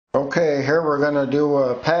Okay, here we're going to do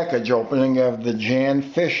a package opening of the Jan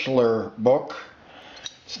Fishler book.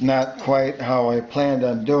 It's not quite how I planned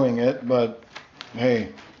on doing it, but hey,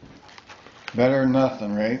 better than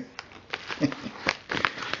nothing, right?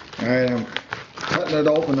 Alright, I'm cutting it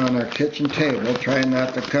open on our kitchen table, trying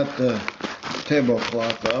not to cut the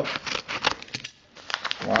tablecloth up.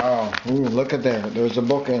 Wow, ooh, look at that. There's a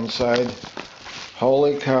book inside.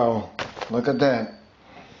 Holy cow, look at that.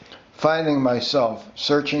 Finding Myself,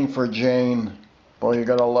 Searching for Jane. Boy, you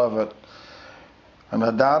gotta love it. An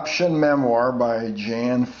adoption memoir by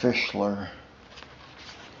Jan Fishler.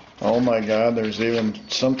 Oh my God, there's even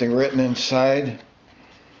something written inside.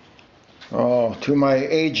 Oh, to my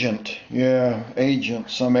agent. Yeah, agent,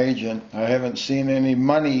 some agent. I haven't seen any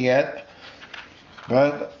money yet,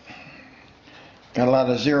 but got a lot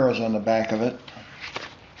of zeros on the back of it.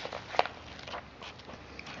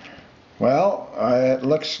 Well, it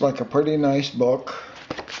looks like a pretty nice book.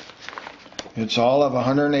 It's all of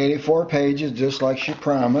 184 pages, just like she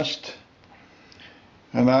promised.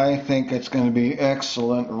 And I think it's going to be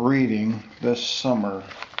excellent reading this summer.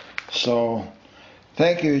 So,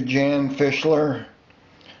 thank you, Jan Fishler.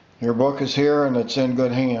 Your book is here and it's in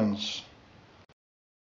good hands.